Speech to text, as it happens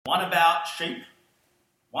about sheep,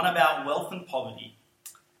 one about wealth and poverty,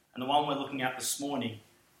 and the one we're looking at this morning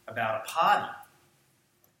about a party.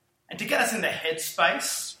 And to get us in the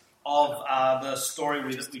headspace of the story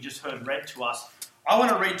that we just heard read to us, I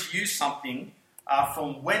want to read to you something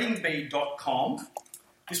from weddingbee.com.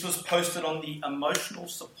 This was posted on the emotional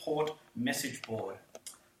support message board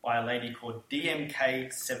by a lady called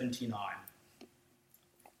DMK79.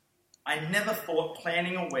 I never thought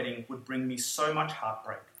planning a wedding would bring me so much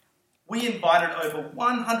heartbreak. We invited over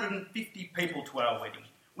 150 people to our wedding.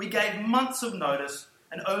 We gave months of notice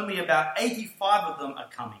and only about 85 of them are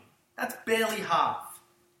coming. That's barely half.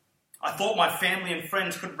 I thought my family and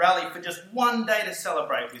friends could rally for just one day to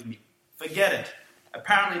celebrate with me. Forget it.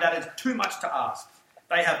 Apparently that is too much to ask.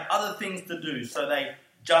 They have other things to do, so they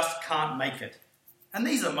just can't make it. And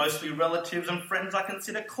these are mostly relatives and friends I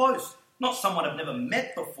consider close, not someone I've never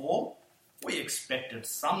met before. We expected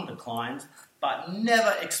some declines, but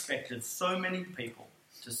never expected so many people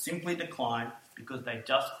to simply decline because they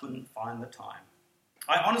just couldn't find the time.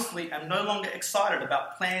 I honestly am no longer excited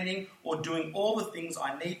about planning or doing all the things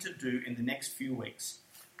I need to do in the next few weeks.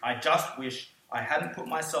 I just wish I hadn't put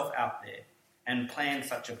myself out there and planned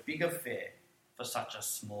such a big affair for such a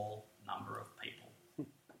small number of people.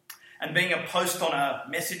 And being a post on a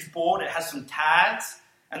message board, it has some tags,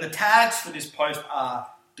 and the tags for this post are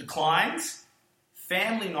declines,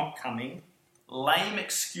 family not coming, lame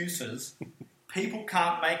excuses, people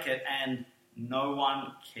can't make it, and no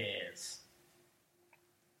one cares.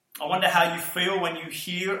 I wonder how you feel when you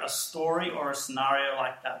hear a story or a scenario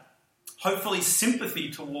like that. Hopefully sympathy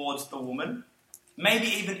towards the woman, maybe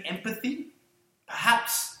even empathy.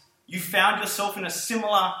 Perhaps you found yourself in a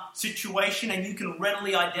similar situation and you can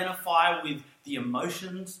readily identify with the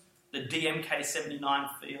emotions the DMK79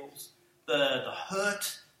 feels, the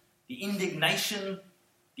hurt, the indignation,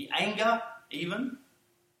 the anger even.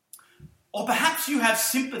 Or perhaps you have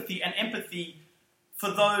sympathy and empathy for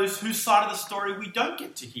those whose side of the story we don't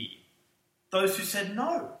get to hear, those who said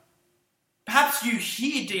no. Perhaps you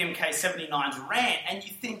hear DMK79's rant and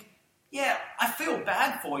you think, yeah, I feel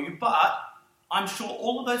bad for you, but I'm sure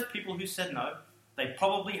all of those people who said no, they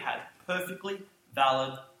probably had perfectly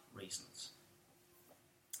valid reasons.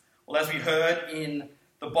 Well, as we heard in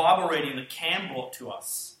the Bible reading that Cam brought to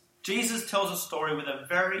us, Jesus tells a story with a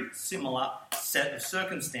very similar set of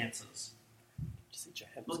circumstances.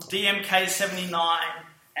 Look, DMK79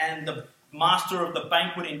 and the master of the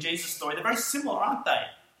banquet in Jesus' story, they're very similar, aren't they?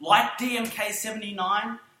 Like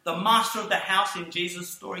DMK79, the master of the house in Jesus'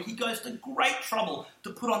 story, he goes to great trouble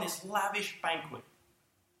to put on this lavish banquet,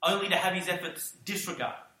 only to have his efforts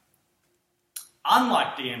disregarded.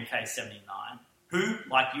 Unlike DMK79, who,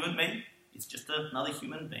 like you and me, is just another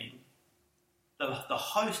human being, the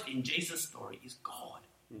host in Jesus' story is God,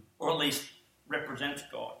 or at least represents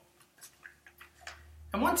God.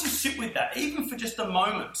 And once you sit with that, even for just a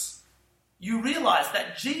moment, you realise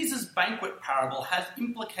that Jesus' banquet parable has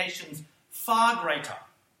implications far greater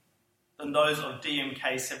than those of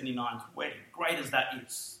DMK79's wedding, great as that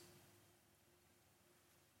is.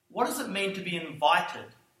 What does it mean to be invited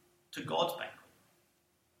to God's banquet?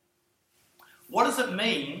 What does it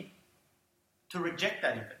mean to reject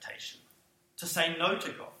that invitation, to say no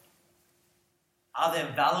to God? Are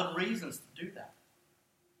there valid reasons to do that?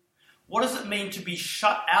 What does it mean to be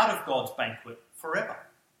shut out of God's banquet forever?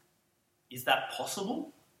 Is that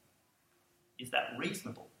possible? Is that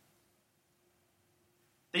reasonable?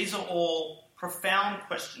 These are all profound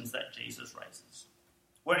questions that Jesus raises,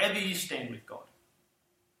 wherever you stand with God.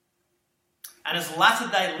 And as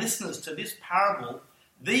latter-day listeners to this parable,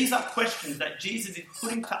 these are questions that Jesus is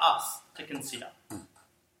putting to us to consider.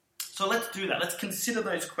 So let's do that. Let's consider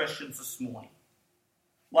those questions this morning.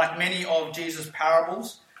 Like many of Jesus'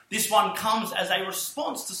 parables, this one comes as a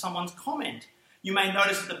response to someone's comment. You may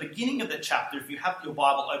notice at the beginning of the chapter, if you have your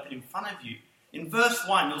Bible open in front of you, in verse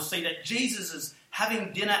 1, you'll see that Jesus is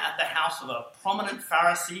having dinner at the house of a prominent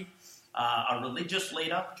Pharisee, a religious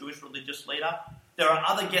leader, Jewish religious leader. There are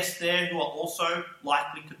other guests there who are also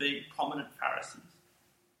likely to be prominent Pharisees.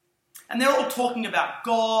 And they're all talking about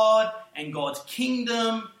God and God's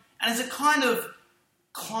kingdom. And as it kind of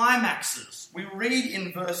climaxes, we read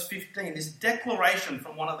in verse 15 this declaration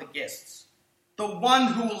from one of the guests. The one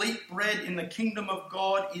who will eat bread in the kingdom of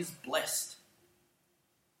God is blessed.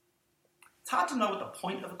 It's hard to know what the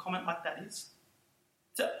point of a comment like that is.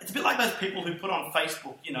 It's a bit like those people who put on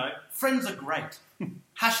Facebook, friends are great.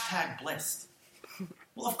 #blessed.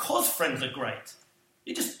 Well, of course friends are great.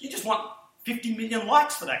 You just want 50 million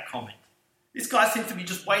likes for that comment. This guy seems to be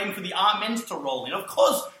just waiting for the amens to roll in. Of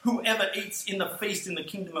course, whoever eats in the feast in the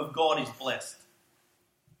kingdom of God is blessed.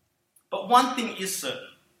 But one thing is certain.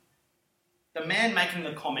 the man making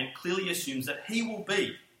the comment clearly assumes that he will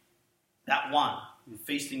be that one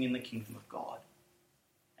feasting in the kingdom of God.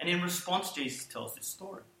 And in response, Jesus tells this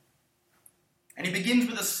story. And he begins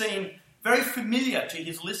with a scene very familiar to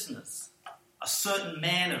his listeners. A certain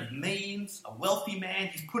man of means, a wealthy man,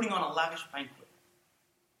 he's putting on a lavish banquet.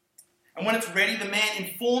 And when it's ready, the man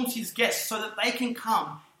informs his guests so that they can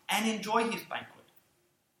come and enjoy his banquet.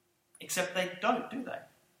 Except they don't, do they?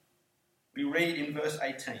 We read in verse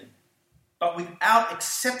 18, but without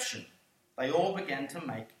exception, they all began to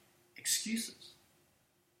make excuses.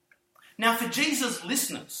 Now, for Jesus'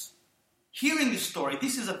 listeners, hearing this story,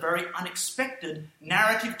 this is a very unexpected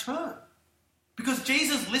narrative turn. Because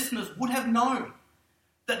Jesus' listeners would have known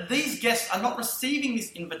that these guests are not receiving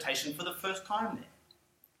this invitation for the first time there.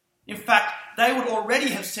 In fact, they would already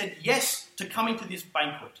have said yes to coming to this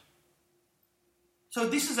banquet. So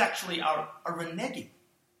this is actually a reneging.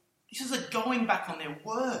 This is a going back on their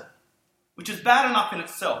word, which is bad enough in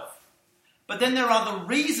itself. But then there are the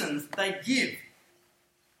reasons they give.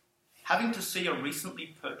 Having to see a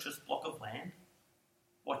recently purchased block of land?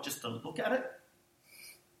 What, just to look at it?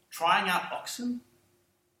 Trying out oxen?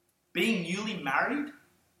 Being newly married?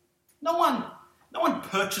 No one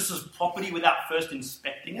purchases property without first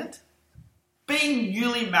inspecting it. Being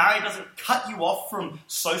newly married doesn't cut you off from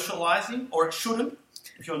socialising, or it shouldn't,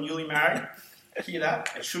 if you're newly married. Hear that?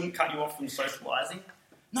 It shouldn't cut you off from socialising.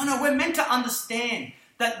 No, we're meant to understand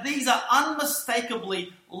that these are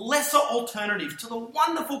unmistakably lesser alternatives to the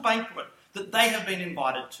wonderful banquet that they have been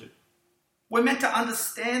invited to. We're meant to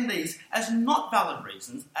understand these as not valid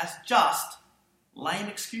reasons, as just lame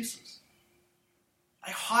excuses.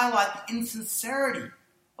 They highlight the insincerity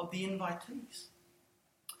of the invitees.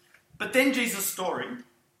 But then Jesus' story,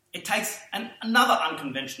 it takes another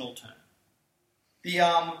unconventional turn.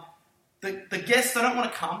 The guests, they don't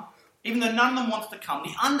want to come, even though none of them wants to come.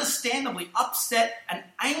 The understandably upset and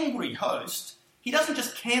angry host, he doesn't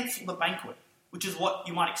just cancel the banquet, which is what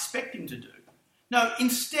you might expect him to do. No,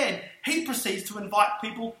 instead, he proceeds to invite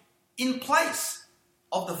people in place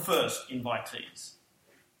of the first invitees.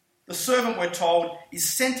 The servant, we're told, is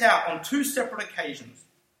sent out on 2 separate occasions.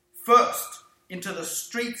 First, into the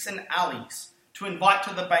streets and alleys to invite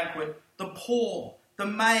to the banquet the poor, the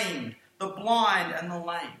maimed, the blind and the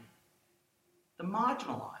lame. The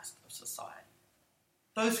marginalised of society.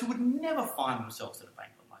 Those who would never find themselves at a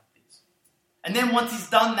banquet like this. And then once he's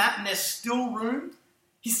done that and there's still room,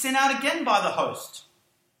 he's sent out again by the host,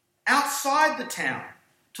 outside the town,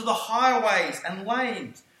 to the highways and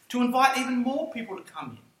lanes, to invite even more people to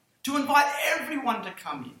come in, to invite everyone to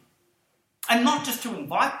come in. And not just to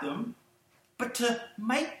invite them, but to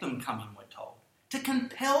make them come in, we're told, to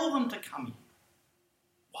compel them to come in.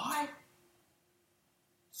 Why?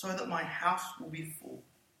 So that my house will be full.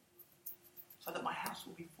 So that my house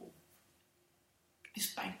will be full.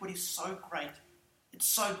 This banquet is so great. It's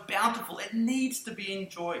so bountiful. It needs to be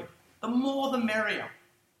enjoyed. The more the merrier.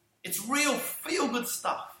 It's real feel-good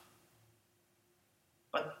stuff.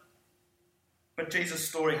 But Jesus'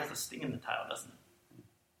 story has a sting in the tail, doesn't it?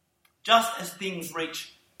 Just as things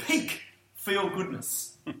reach peak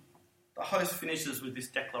feel-goodness, the host finishes with this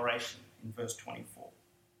declaration in verse 24.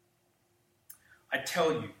 I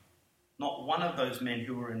tell you, not one of those men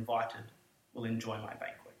who were invited will enjoy my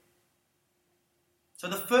banquet. So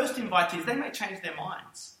the first invitees, they may change their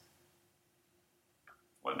minds.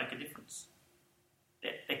 Won't make a difference.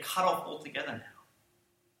 They're cut off altogether now.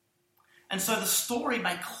 And so the story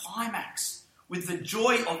may climax with the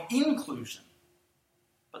joy of inclusion,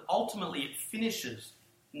 but ultimately it finishes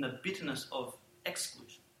in the bitterness of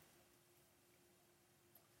exclusion.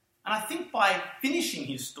 And I think by finishing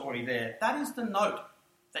his story there, that is the note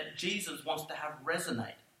that Jesus wants to have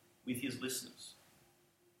resonate with his listeners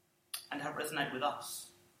and have resonate with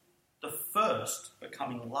us. The first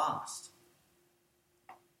becoming last.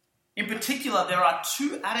 In particular, there are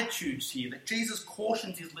 2 attitudes here that Jesus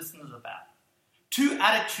cautions his listeners about. 2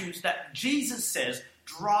 attitudes that Jesus says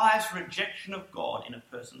drives rejection of God in a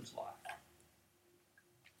person's life.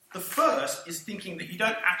 The first is thinking that you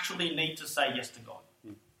don't actually need to say yes to God.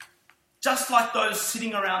 Just like those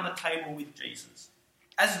sitting around the table with Jesus.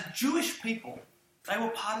 As Jewish people, they were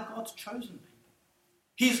part of God's chosen people.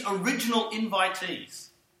 His original invitees,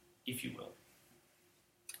 if you will.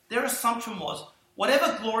 Their assumption was,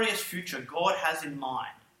 whatever glorious future God has in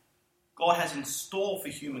mind, God has in store for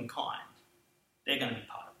humankind, they're going to be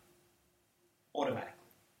part of it. Automatically.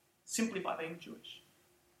 Simply by being Jewish.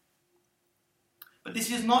 But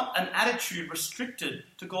this is not an attitude restricted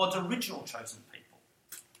to God's original chosen people.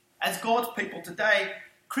 As God's people today,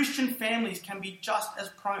 Christian families can be just as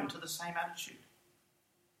prone to the same attitude.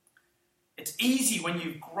 It's easy when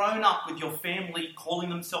you've grown up with your family calling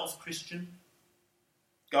themselves Christian,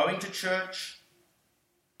 going to church,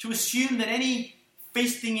 to assume that any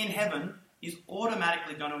feasting in heaven is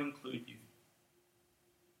automatically going to include you.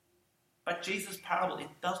 But Jesus' parable, it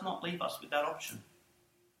does not leave us with that option.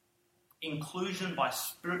 Inclusion by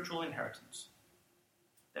spiritual inheritance.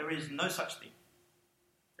 There is no such thing.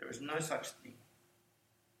 There is no such thing.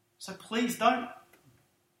 So please don't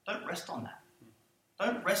rest on that.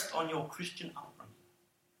 Don't rest on your Christian upbringing.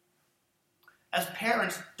 As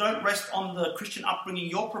parents, don't rest on the Christian upbringing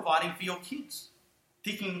you're providing for your kids,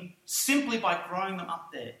 thinking simply by growing them up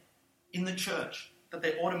there in the church that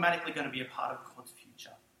they're automatically going to be a part of God's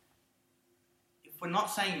future. If we're not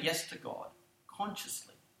saying yes to God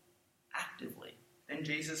consciously, actively, then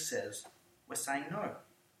Jesus says we're saying no.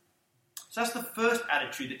 So that's the first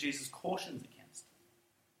attitude that Jesus cautions against.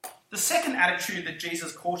 The second attitude that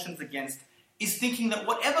Jesus cautions against is thinking that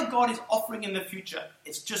whatever God is offering in the future,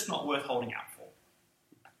 it's just not worth holding out for.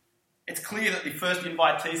 It's clear that the first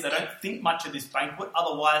invitees, they don't think much of this banquet,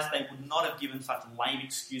 otherwise they would not have given such lame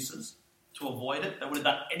excuses to avoid it. They would have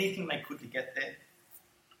done anything they could to get there.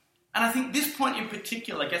 And I think this point in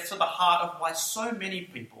particular gets to the heart of why so many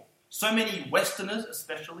people, so many Westerners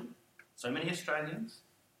especially, so many Australians,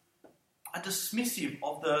 are dismissive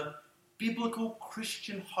of the biblical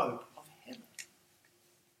Christian hope of heaven.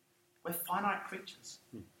 We're finite creatures.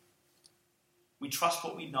 We trust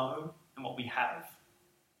what we know and what we have.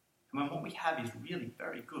 And when what we have is really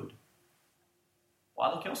very good, why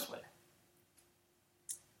look elsewhere?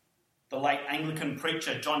 The late Anglican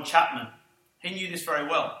preacher John Chapman, he knew this very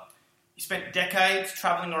well. He spent decades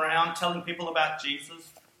travelling around telling people about Jesus,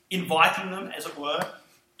 inviting them, as it were,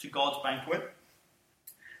 to God's banquet.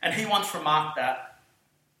 And he once remarked that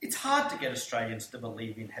it's hard to get Australians to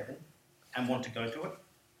believe in heaven and want to go to it,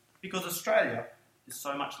 because Australia is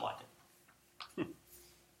so much like it.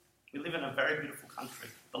 We live in a very beautiful country,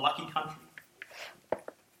 the lucky country.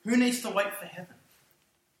 Who needs to wait for heaven?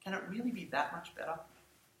 Can it really be that much better?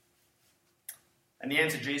 And the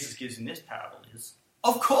answer Jesus gives in this parable is,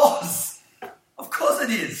 of course! Of course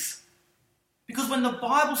it is! Because when the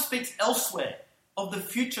Bible speaks elsewhere of the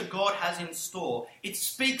future God has in store, it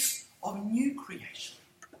speaks of new creation.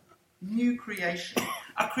 New creation.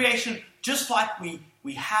 A creation just like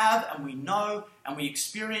we have and we know and we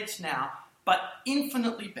experience now, but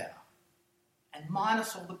infinitely better and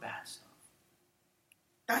minus all the bad stuff.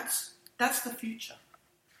 That's the future.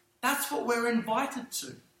 That's what we're invited to.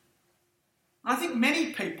 And I think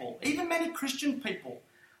many people, even many Christian people,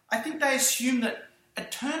 I think they assume that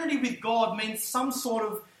eternity with God means some sort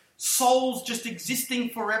of souls just existing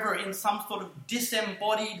forever in some sort of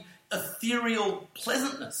disembodied, ethereal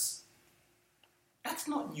pleasantness. That's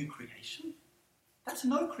not new creation. That's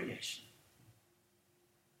no creation.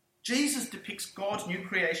 Jesus depicts God's new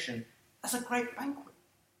creation as a great banquet.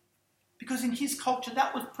 Because in his culture,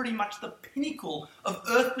 that was pretty much the pinnacle of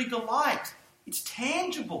earthly delight. It's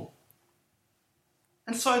tangible.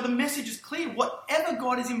 And so the message is clear. Whatever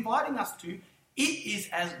God is inviting us to, it is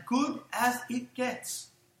as good as it gets.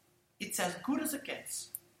 It's as good as it gets.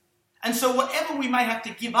 And so whatever we may have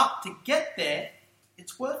to give up to get there,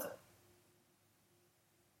 it's worth it.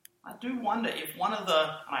 I do wonder if one of the,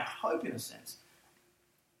 and I hope in a sense,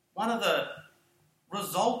 one of the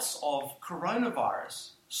results of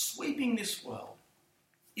coronavirus sweeping this world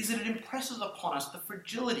is that it impresses upon us the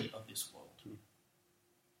fragility of this world.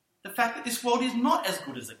 The fact that this world is not as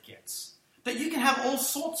good as it gets. That you can have all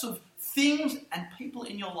sorts of things and people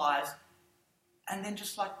in your lives, and then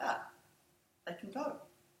just like that, they can go.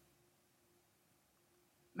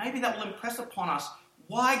 Maybe that will impress upon us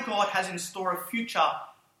why God has in store a future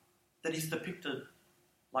that is depicted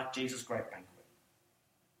like Jesus' great banquet.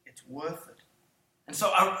 It's worth it. And so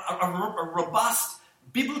a robust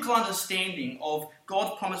biblical understanding of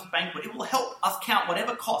God's promised banquet, it will help us count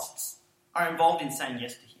whatever costs are involved in saying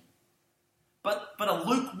yes to him. But a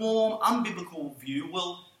lukewarm, unbiblical view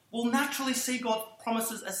will naturally see God's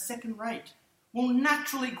promises as second rate, will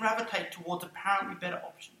naturally gravitate towards apparently better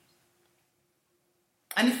options.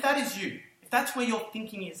 And if that is you, if that's where your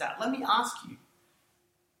thinking is at, let me ask you,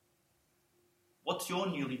 what's your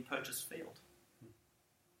newly purchased field?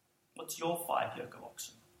 What's your 5 yoke of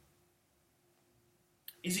oxen?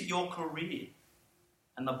 Is it your career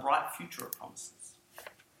and the bright future it promises?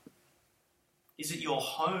 Is it your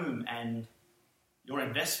home and your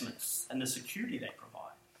investments and the security they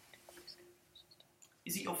provide?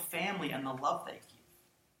 Is it your family and the love they give?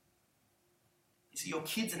 Is it your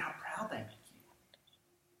kids and how proud they make you?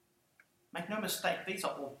 Make no mistake, these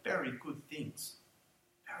are all very good things.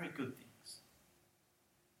 Very good things.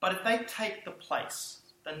 But if they take the place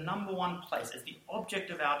the number one place, as the object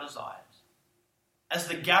of our desires, as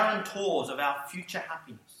the guarantors of our future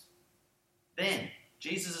happiness, then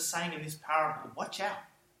Jesus is saying in this parable, watch out.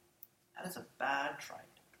 That is a bad trade.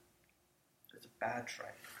 It's a bad trade.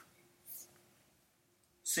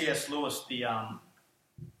 C.S. Lewis, the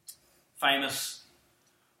famous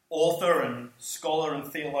author and scholar and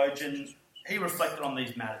theologian, he reflected on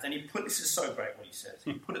these matters, and this is so great what he says.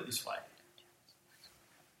 He put it this way.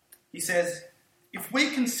 He says, if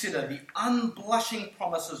we consider the unblushing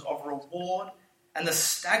promises of reward and the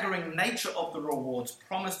staggering nature of the rewards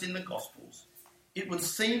promised in the Gospels, it would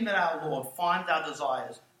seem that our Lord finds our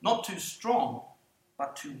desires not too strong,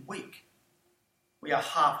 but too weak. We are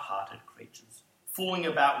half-hearted creatures, fooling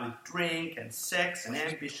about with drink and sex and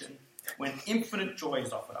ambition when infinite joy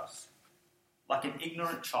is offered us, like an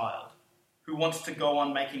ignorant child who wants to go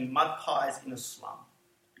on making mud pies in a slum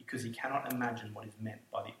because he cannot imagine what is meant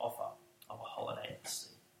by the offer of a holiday at sea.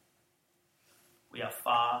 We are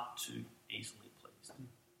far too easily pleased.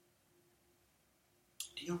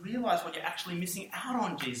 Do you realise what you're actually missing out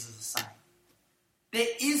on, Jesus is saying? There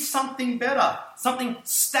is something better, something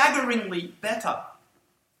staggeringly better.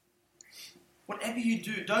 Whatever you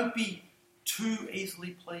do, don't be too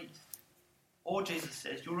easily pleased. Or, Jesus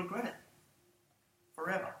says, you'll regret it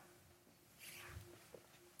forever.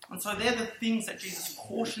 And so they're the things that Jesus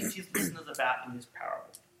cautions his listeners about in this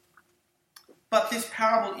parable. But this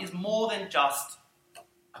parable is more than just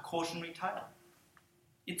a cautionary tale.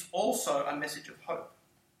 It's also a message of hope.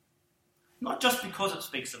 Not just because it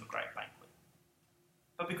speaks of a great banquet,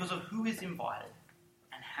 but because of who is invited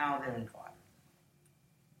and how they're invited.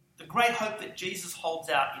 The great hope that Jesus holds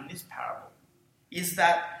out in this parable is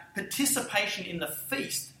that participation in the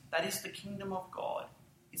feast, that is the kingdom of God,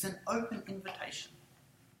 is an open invitation.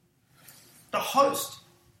 The host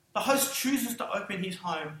chooses to open his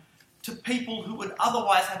home to people who would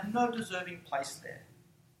otherwise have no deserving place there.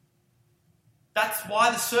 That's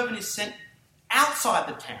why the servant is sent outside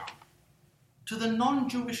the town, to the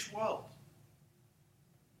non-Jewish world.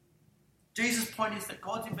 Jesus' point is that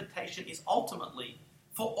God's invitation is ultimately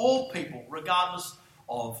for all people, regardless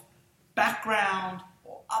of background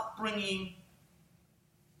or upbringing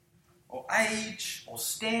or age or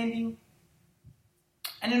standing.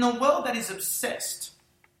 And in a world that is obsessed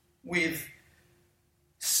with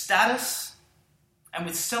status and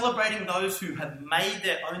with celebrating those who have made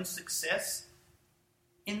their own success,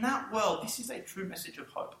 in that world, this is a true message of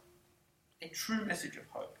hope. A true message of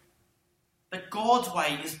hope. That God's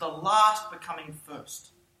way is the last becoming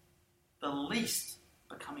first, the least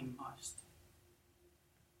becoming most.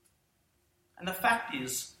 And the fact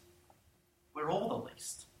is, we're all the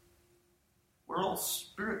least. We're all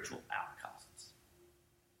spiritual outcasts.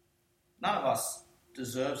 None of us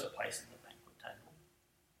deserves a place at the banquet table.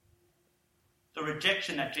 The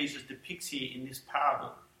rejection that Jesus depicts here in this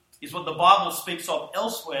parable is what the Bible speaks of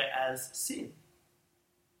elsewhere as sin.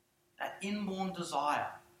 That inborn desire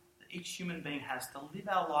that each human being has to live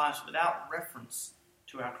our lives without reference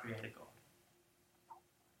to our Creator God.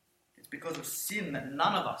 It's because of sin that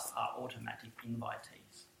none of us are automatic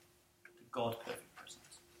invitees to God's perfect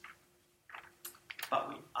presence. But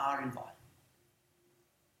we are invited.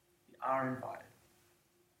 We are invited.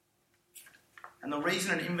 And the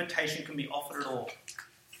reason an invitation can be offered at all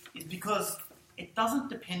is because it doesn't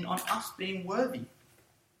depend on us being worthy,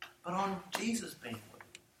 but on Jesus being worthy.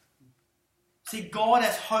 See, God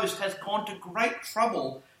as host has gone to great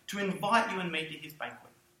trouble to invite you and me to his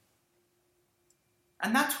banquet.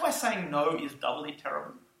 And that's why saying no is doubly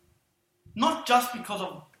terrible. Not just because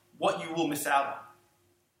of what you will miss out on,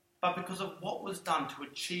 but because of what was done to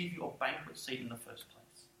achieve your banquet seat in the first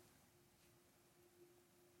place.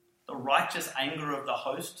 The righteous anger of the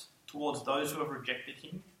host towards those who have rejected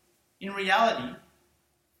him, in reality,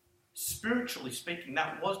 spiritually speaking,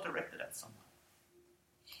 that was directed at someone.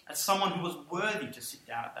 As someone who was worthy to sit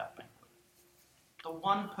down at that banquet. The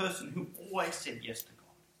one person who always said yes to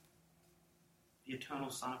God. The eternal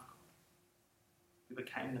Son of God. Who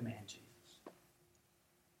became the man Jesus.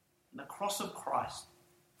 And the cross of Christ,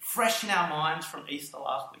 fresh in our minds from Easter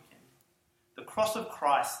last weekend, the cross of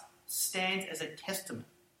Christ stands as a testament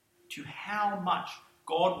to how much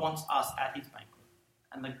God wants us at his banquet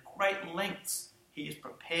and the great lengths he is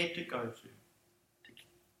prepared to go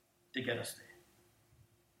to get us there.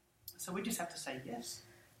 So we just have to say yes.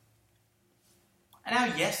 And our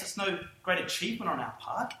yes is no great achievement on our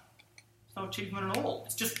part. It's no achievement at all.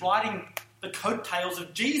 It's just riding the coattails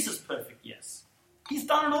of Jesus' perfect yes. He's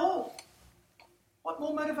done it all. What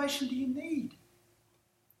more motivation do you need?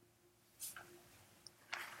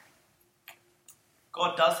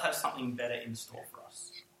 God does have something better in store for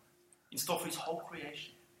us. in store for his whole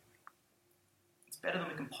creation. It's better than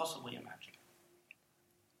we can possibly imagine.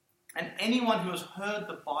 And anyone who has heard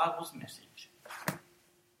the Bible's message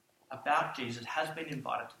about Jesus has been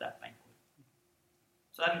invited to that banquet.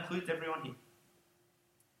 So that includes everyone here.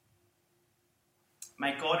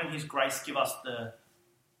 May God in his grace give us the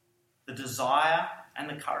desire and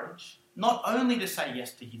the courage, not only to say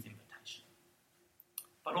yes to his invitation,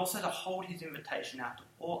 but also to hold his invitation out to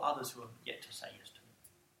all others who have yet to say yes to him.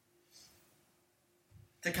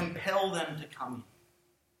 To compel them to come in,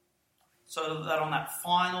 so that on that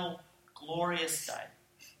final glorious day,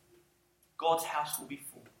 God's house will be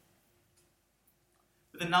full.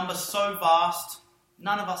 With a number so vast,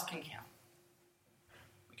 none of us can count.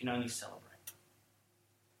 We can only celebrate.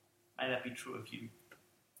 May that be true of you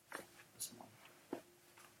this morning.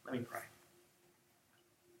 Let me pray.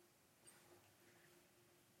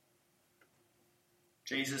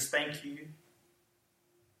 Jesus, thank you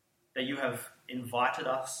that you have invited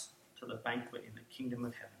us to the banquet in the kingdom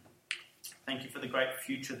of heaven. Thank you for the great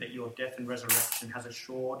future that your death and resurrection has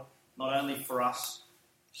assured, not only for us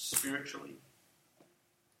spiritually,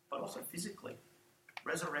 but also physically.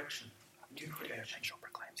 Resurrection, new creation.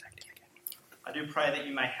 I do pray that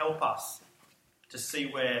you may help us to see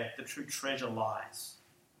where the true treasure lies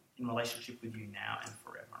in relationship with you now and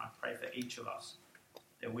forever. And I pray for each of us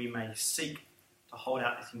that we may seek to hold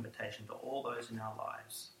out this invitation to all those in our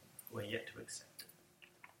lives who are yet to accept it.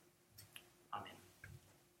 Amen.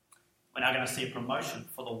 We're now going to see a promotion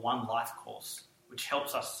for the One Life course, which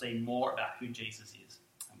helps us see more about who Jesus is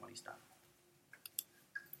and what he's done.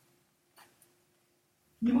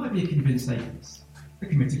 You might be a convinced atheist, a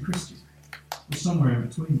committed Christian, or somewhere in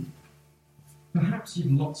between. Perhaps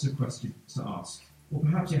you've lots of questions to ask, or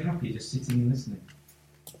perhaps you're happy just sitting and listening.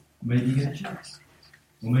 Maybe you get a chance,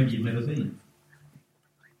 or maybe you've never been.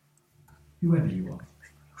 Whoever you are,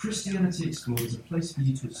 Christianity Explored is a place for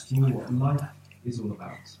you to explore what life is all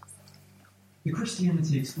about. The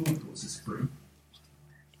Christianity Explored course is free,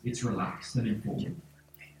 it's relaxed and informal,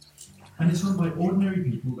 and it's run by ordinary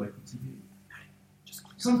people local to you.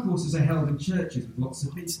 Some courses are held in churches with lots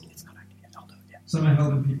of people. Some are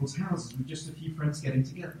held in people's houses with just a few friends getting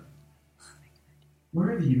together.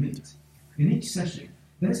 Wherever you meet, in each session,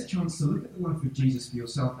 there's a chance to look at the life of Jesus for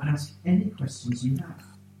yourself and ask any questions you have.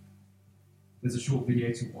 There's a short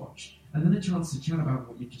video to watch, and then a chance to chat about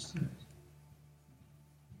what you've just heard.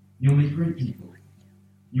 You'll meet great people.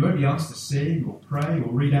 You won't be asked to sing or pray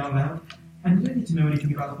or read out loud, and you don't need to know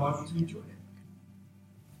anything about the Bible to enjoy it.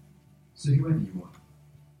 So whoever you are,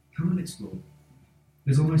 come and explore.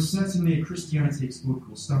 There's almost certainly a Christianity Explored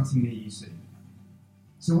course starting near you soon.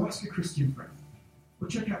 So ask a Christian friend, or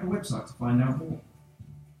check out the website to find out more.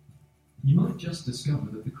 You might just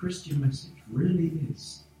discover that the Christian message really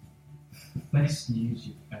is the best news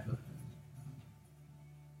you've ever heard.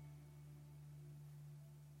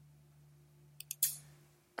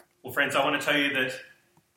 Well, friends, I want to tell you that